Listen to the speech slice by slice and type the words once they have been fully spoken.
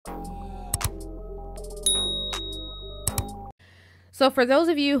So for those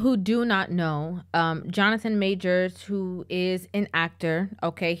of you who do not know, Jonathan Majors, who is an actor,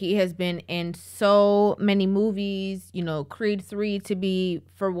 okay, he has been in so many movies, you know, Creed 3 to be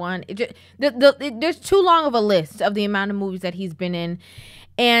for one. There's too long of a list of the amount of movies that he's been in.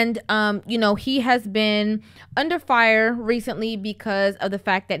 And, you know, he has been under fire recently because of the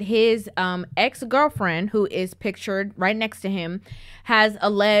fact that his ex-girlfriend, who is pictured right next to him, has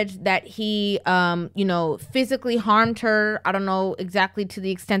alleged that he, you know, physically harmed her. I don't know exactly to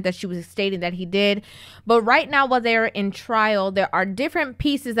the extent that she was stating that he did. But right now, while they're in trial, there are different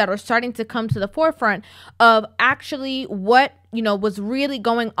pieces that are starting to come to the forefront of actually what, you know, was really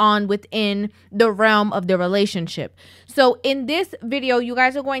going on within the realm of the relationship. So in this video, you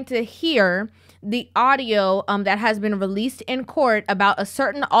guys are going to hear the audio that has been released in court about a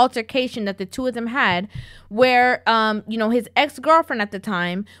certain altercation that the two of them had where, you know, his ex-girlfriend at the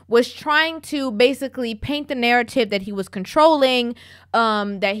time was trying to basically paint the narrative that he was controlling,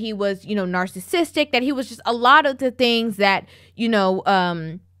 that he was, you know, narcissistic, that he was just a lot of the things that, you know,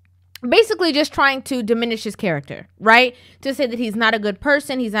 basically just trying to diminish his character, right? To say that he's not a good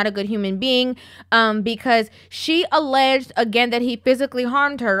person, he's not a good human being, because she alleged, again, that he physically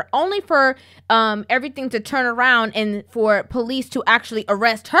harmed her, only for everything to turn around and for police to actually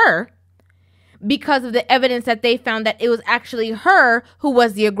arrest her because of the evidence that they found that it was actually her who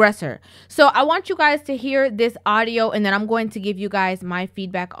was the aggressor. So I want you guys to hear this audio, and then I'm going to give you guys my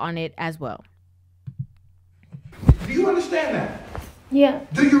feedback on it as well. Do you understand that? Yeah.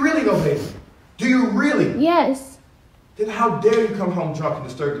 Do you really know, baby? Do you really? Yes. Then how dare you come home drunk and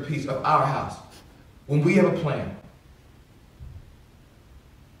disturb the peace of our house when we have a plan?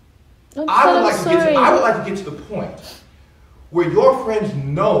 I would like to get to the point where your friends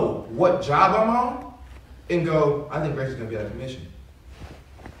know what job I'm on and go, I think Grace is gonna be out of commission.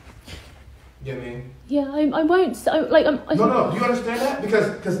 You know what I mean? Yeah, I won't. No, you understand that?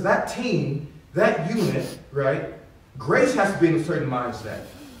 Because that team, that unit, right? Grace has to be in a certain mindset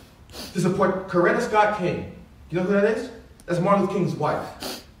to support Coretta Scott King. You know who that is? That's Martin Luther King's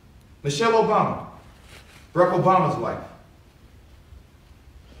wife. Michelle Obama, Barack Obama's wife.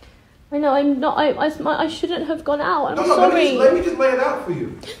 I know, I'm not, I shouldn't have gone out. I'm No, sorry. let me just lay it out for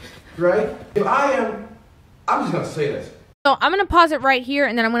you, right? If I'm just going to say this. So I'm going to pause it right here,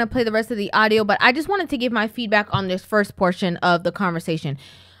 and then I'm going to play the rest of the audio, but I just wanted to give my feedback on this first portion of the conversation.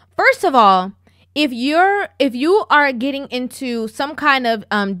 First of all, if you are getting into some kind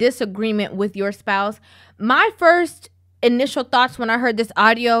of disagreement with your spouse, my first initial thoughts when I heard this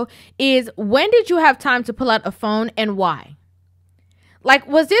audio is, when did you have time to pull out a phone and why? Like,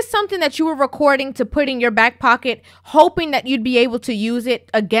 was this something that you were recording to put in your back pocket, hoping that you'd be able to use it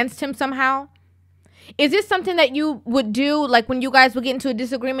against him somehow? Is this something that you would do, like when you guys would get into a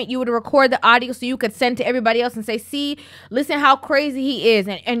disagreement, you would record the audio so you could send to everybody else and say, see, listen how crazy he is.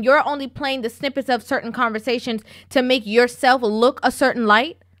 And you're only playing the snippets of certain conversations to make yourself look a certain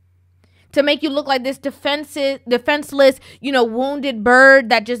light? To make you look like this defenseless, you know, wounded bird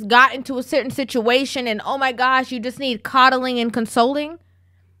that just got into a certain situation and, oh my gosh, you just need coddling and consoling?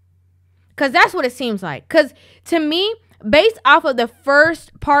 Because that's what it seems like. Because to me, based off of the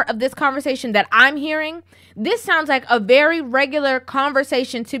first part of this conversation that I'm hearing, this sounds like a very regular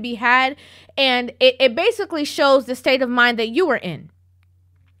conversation to be had. And it basically shows the state of mind that you were in.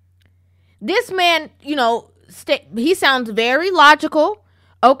 This man, you know, he sounds very logical.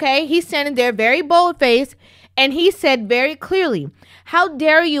 Okay, he's standing there very bold-faced, and he said very clearly, how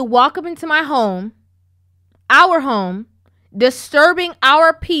dare you walk up into my home, our home, disturbing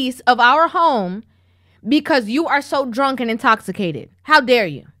our peace of our home because you are so drunk and intoxicated. How dare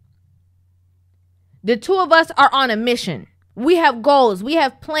you? The two of us are on a mission. We have goals. We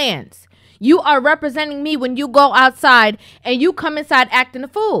have plans. You are representing me when you go outside and you come inside acting a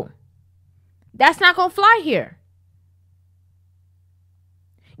fool. That's not going to fly here.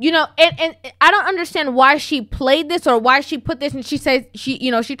 You know, and I don't understand why she played this or why she put this. And she says, she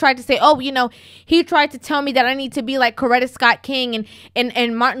tried to say, oh, you know, he tried to tell me that I need to be like Coretta Scott King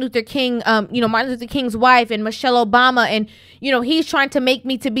and Martin Luther King, you know, Martin Luther King's wife and Michelle Obama. And, you know, he's trying to make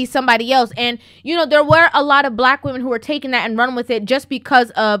me to be somebody else. And, you know, there were a lot of black women who were taking that and run with it just because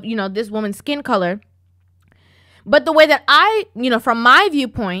of, you know, this woman's skin color. But the way that you know, from my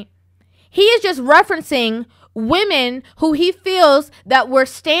viewpoint, he is just referencing women who he feels that were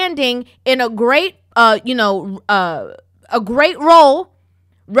standing in a great, you know, a great role,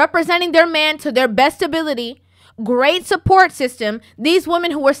 representing their man to their best ability, great support system. These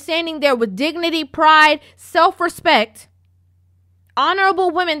women who were standing there with dignity, pride, self-respect, honorable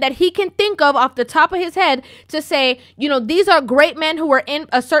women that he can think of off the top of his head to say, you know, these are great men who were in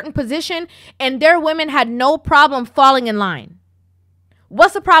a certain position and their women had no problem falling in line.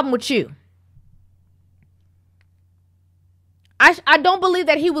 What's the problem with you? I don't believe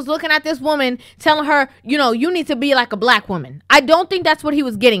that he was looking at this woman telling her, you know, you need to be like a black woman. I don't think that's what he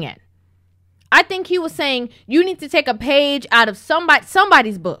was getting at. I think he was saying you need to take a page out of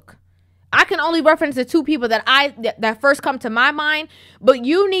somebody's book. I can only reference the two people that first come to my mind, but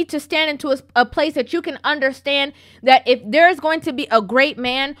you need to stand into a place that you can understand that if there is going to be a great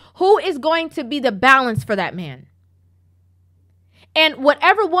man, who is going to be the balance for that man? And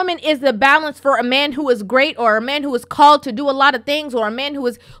whatever woman is the balance for a man who is great, or a man who is called to do a lot of things, or a man who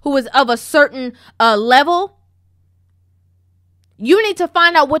is of a certain level, you need to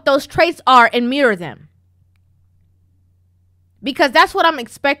find out what those traits are and mirror them. Because that's what I'm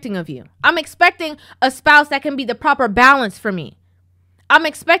expecting of you. I'm expecting a spouse that can be the proper balance for me. I'm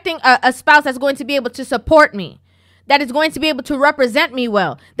expecting a spouse that's going to be able to support me, that is going to be able to represent me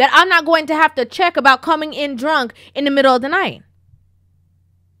well, that I'm not going to have to check about coming in drunk in the middle of the night.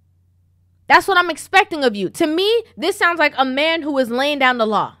 That's what I'm expecting of you. To me, this sounds like a man who is laying down the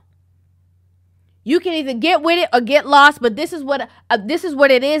law. You can either get with it or get lost, but this is what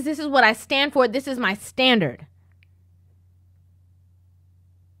it is. This is what I stand for. This is my standard.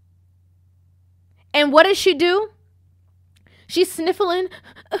 And what does she do? She's sniffling,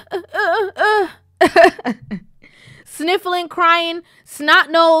 sniffling, crying, snot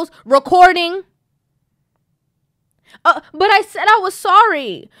nose, recording. But I said I was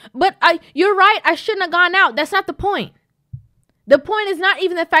sorry. But you're right. I shouldn't have gone out. That's not the point. The point is not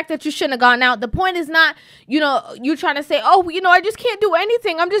even the fact that you shouldn't have gone out. The point is not, you trying to say, oh, I just can't do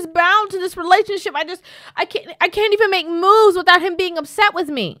anything. I'm just bound to this relationship. I can't even make moves without him being upset with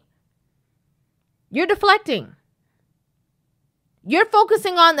me. You're deflecting. You're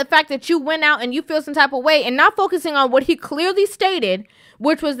focusing on the fact that you went out and you feel some type of way, and not focusing on what he clearly stated,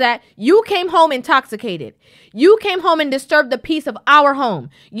 which was that you came home intoxicated. You came home and disturbed the peace of our home.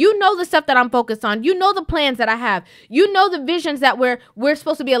 You know the stuff that I'm focused on. You know the plans that I have. You know the visions that we're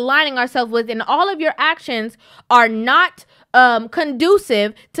supposed to be aligning ourselves with, and all of your actions are not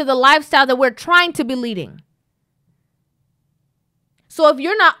conducive to the lifestyle that we're trying to be leading. So if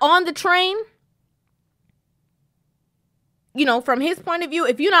you're not on the train, from his point of view,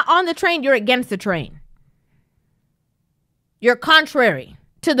 if you're not on the train, you're against the train. You're contrary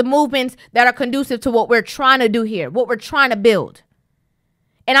to the movements that are conducive to what we're trying to do here, what we're trying to build.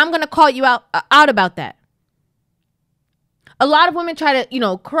 And I'm going to call you out about that. A lot of women try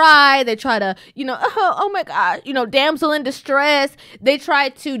to, cry. They try to, oh my God, damsel in distress. They try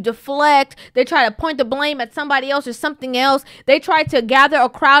to deflect. They try to point the blame at somebody else or something else. They try to gather a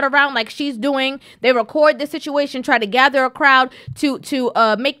crowd around like she's doing. They record the situation, try to gather a crowd to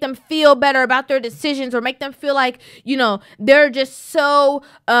make them feel better about their decisions, or make them feel like, they're just so,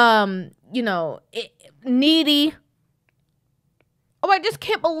 needy. Oh, I just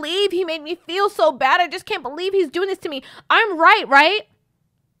can't believe he made me feel so bad. I just can't believe he's doing this to me. I'm right?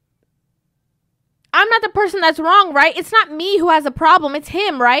 I'm not the person that's wrong, right? It's not me who has a problem. It's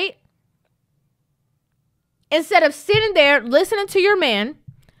him, right? Instead of sitting there, listening to your man,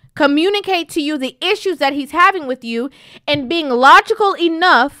 communicate to you the issues that he's having with you, and being logical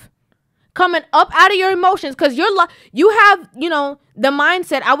enough, coming up out of your emotions, because you have, the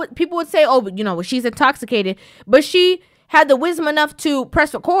mindset. People would say, oh, but, she's intoxicated, but she had the wisdom enough to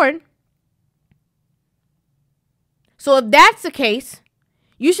press record. So if that's the case,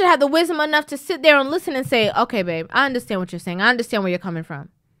 you should have the wisdom enough to sit there and listen and say, okay, babe, I understand what you're saying. I understand where you're coming from.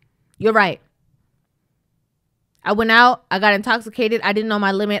 You're right. I went out. I got intoxicated. I didn't know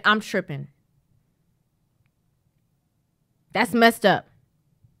my limit. I'm tripping. That's messed up.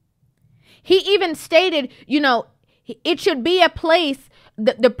 He even stated, it should be a place,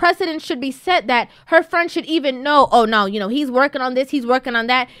 the precedent should be set that her friend should even know, oh no, he's working on this, he's working on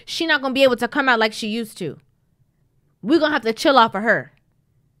that. She's not going to be able to come out like she used to. We're going to have to chill off of her.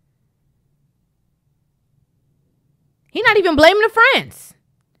 He's not even blaming the friends.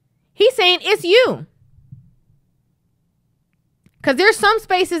 He's saying it's you. Because there's some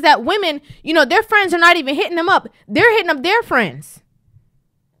spaces that women, their friends are not even hitting them up. They're hitting up their friends.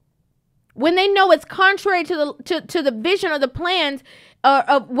 When they know it's contrary to the vision or the plans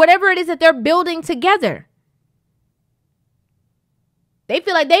of whatever it is that they're building together. They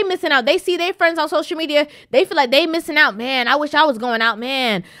feel like they missing out. They see their friends on social media. They feel like they missing out. Man, I wish I was going out.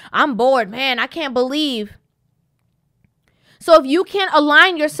 Man, I'm bored. Man, I can't believe. So if you can't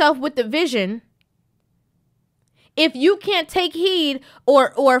align yourself with the vision, if you can't take heed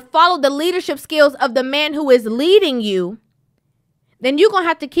or follow the leadership skills of the man who is leading you, then you're going to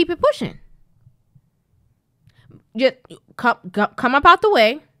have to keep it pushing. Just come up out the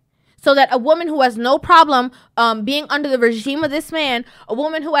way So that a woman who has no problem being under the regime of this man, a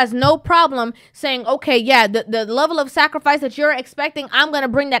woman who has no problem saying, okay, yeah, the level of sacrifice that you're expecting, I'm going to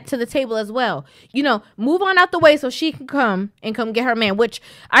bring that to the table as well. You know, move on out the way so she can come get her man, which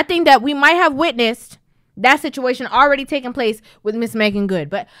I think that we might have witnessed that situation already taking place with Miss Megan Good.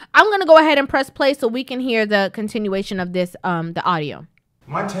 But I'm going to go ahead and press play so we can hear the continuation of this, the audio.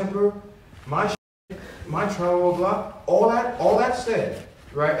 My temper, my trauma, blah, all that said.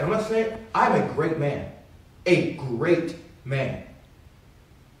 Right? And I'm not saying I'm a great man. A great man.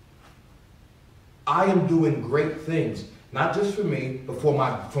 I am doing great things, not just for me, but for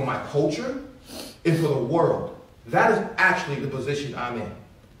my culture and for the world. That is actually the position I'm in.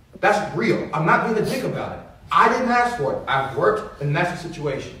 That's real. I'm not being a dick about it. I didn't ask for it. I've worked, and that's the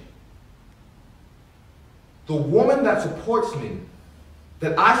situation. The woman that supports me,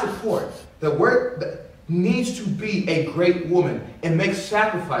 that I support, that needs to be a great woman and make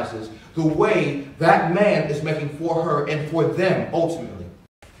sacrifices the way that man is making for her and for them ultimately.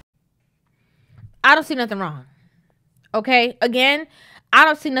 I don't see nothing wrong. Okay? Again, I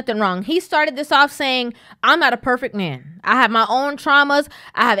don't see nothing wrong. He started this off saying, I'm not a perfect man. I have my own traumas.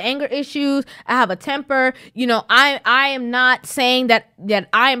 I have anger issues. I have a temper. You know, I am not saying that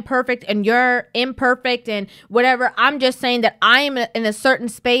I am perfect and you're imperfect and whatever. I'm just saying that I am in a certain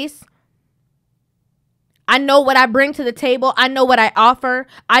space. I know what I bring to the table. I know what I offer.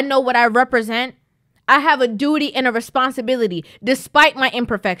 I know what I represent. I have a duty and a responsibility despite my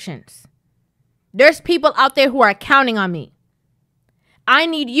imperfections. There's people out there who are counting on me. I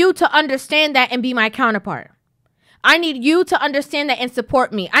need you to understand that and be my counterpart. I need you to understand that and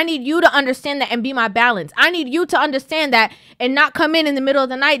support me. I need you to understand that and be my balance. I need you to understand that and not come in the middle of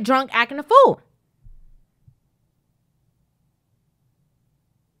the night drunk acting a fool.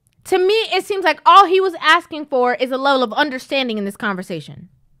 To me, it seems like all he was asking for is a level of understanding in this conversation.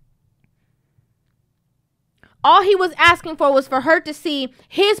 All he was asking for was for her to see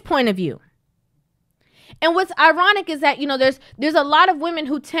his point of view. And what's ironic is that, you know, there's a lot of women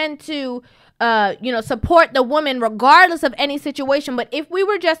who tend to, support the woman regardless of any situation. But if we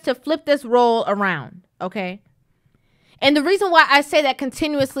were just to flip this role around, okay? And the reason why I say that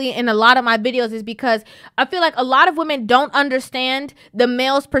continuously in a lot of my videos is because I feel like a lot of women don't understand the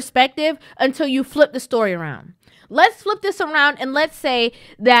male's perspective until you flip the story around. Let's flip this around and let's say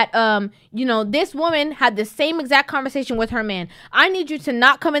that, this woman had the same exact conversation with her man. I need you to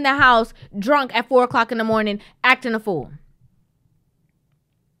not come in the house drunk at 4 o'clock in the morning acting a fool.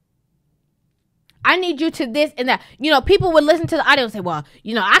 I need you to this and that. You know, people would listen to the audio and say, well,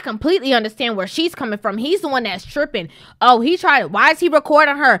 I completely understand where she's coming from. He's the one that's tripping. Oh, he tried it. Why is he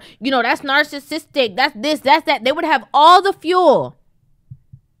recording her? That's narcissistic. That's this, that's that. They would have all the fuel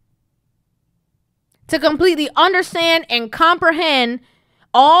to completely understand and comprehend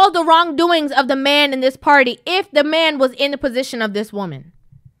all the wrongdoings of the man in this party if the man was in the position of this woman.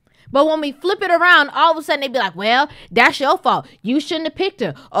 But when we flip it around, all of a sudden they'd be like, well, that's your fault. You shouldn't have picked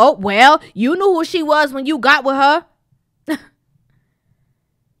her. Oh, well, you knew who she was when you got with her.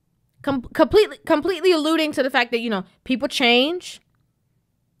 Completely alluding to the fact that, people change.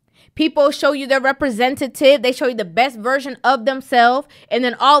 People show you their representative. They show you the best version of themselves. And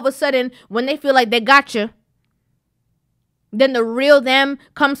then all of a sudden, when they feel like they got you, then the real them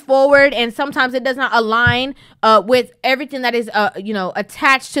comes forward, and sometimes it does not align with everything that is,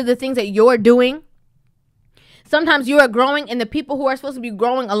 attached to the things that you're doing. Sometimes you are growing, and the people who are supposed to be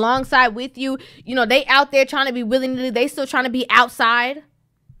growing alongside with you, they out there trying to be willing to do, they still trying to be outside.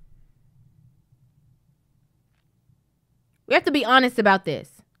 We have to be honest about this.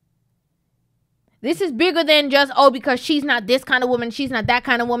 This is bigger than just, because she's not this kind of woman, she's not that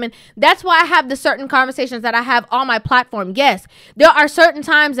kind of woman. That's why I have the certain conversations that I have on my platform. Yes, there are certain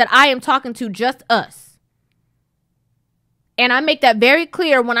times that I am talking to just us. And I make that very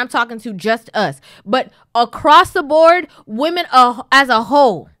clear when I'm talking to just us. But across the board, women as a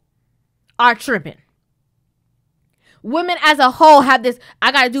whole are tripping. Women as a whole have this,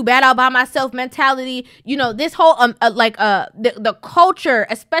 I got to do bad all by myself mentality. This whole, the culture,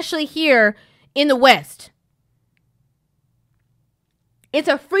 especially here in the West, it's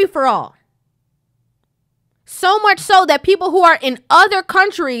a free-for-all. So much so that people who are in other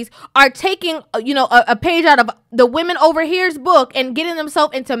countries are taking, a page out of the Women Over Here's book and getting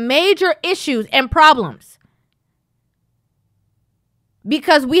themselves into major issues and problems.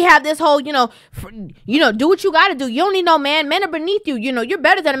 Because we have this whole, do what you got to do. You don't need no man. Men are beneath you. You're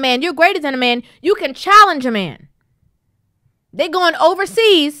better than a man. You're greater than a man. You can challenge a man. They going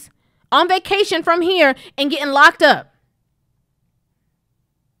overseas on vacation from here and getting locked up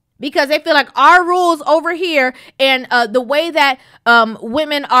because they feel like our rules over here and the way that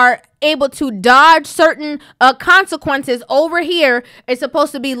women are able to dodge certain consequences over here is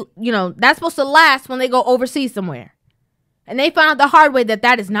supposed to be, you know, that's supposed to last when they go overseas somewhere. And they found out the hard way that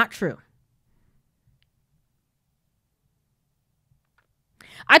that is not true.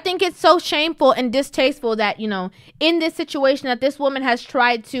 I think it's so shameful and distasteful that, you know, in this situation that this woman has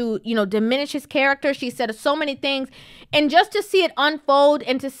tried to, you know, diminish his character. She said so many things, and just to see it unfold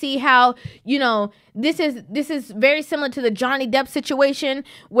and to see how, you know, this is very similar to the Johnny Depp situation,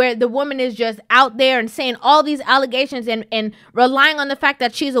 where the woman is just out there and saying all these allegations and relying on the fact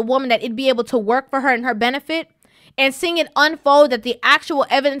that she's a woman, that it'd be able to work for her and her benefit, and seeing it unfold that the actual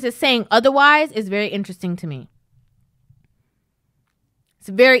evidence is saying otherwise is very interesting to me. It's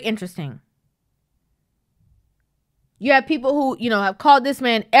very interesting. You have people who, you know, have called this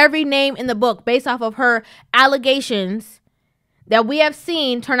man every name in the book based off of her allegations that we have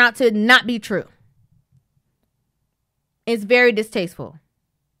seen turn out to not be true. It's very distasteful.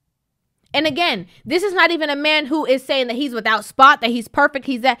 And again, this is not even a man who is saying that he's without spot, that he's perfect.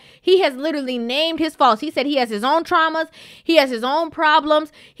 He has literally named his faults. He said he has his own traumas. He has his own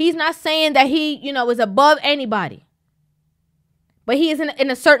problems. He's not saying that he, you know, is above anybody. But he is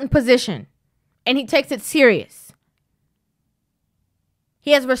in a certain position, and he takes it serious.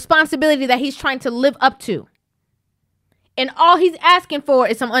 He has responsibility that he's trying to live up to. And all he's asking for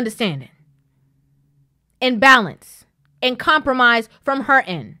is some understanding and balance and compromise from her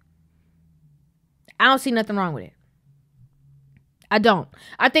end. I don't see nothing wrong with it. I don't.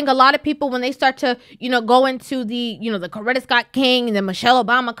 I think a lot of people, when they start to, you know, go into the, you know, the Coretta Scott King and the Michelle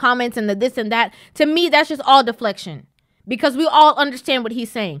Obama comments and the this and that, to me, that's just all deflection. Because we all understand what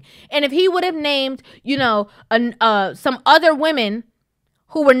he's saying. And if he would have named, you know, some other women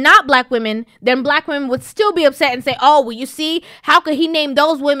who were not black women, then black women would still be upset and say, oh, well, you see, how could he name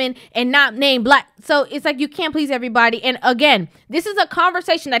those women and not name black? So it's like you can't please everybody. And again, this is a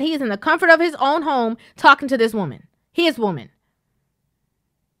conversation that he is in the comfort of his own home talking to this woman, his woman.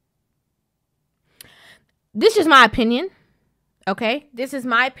 This is my opinion. Okay, this is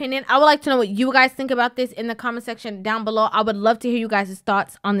my opinion. I would like to know what you guys think about this in the comment section down below. I would love to hear you guys'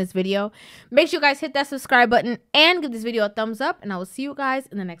 thoughts on this video. Make sure you guys hit that subscribe button and give this video a thumbs up. And I will see you guys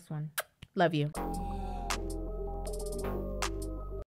in the next one. Love you.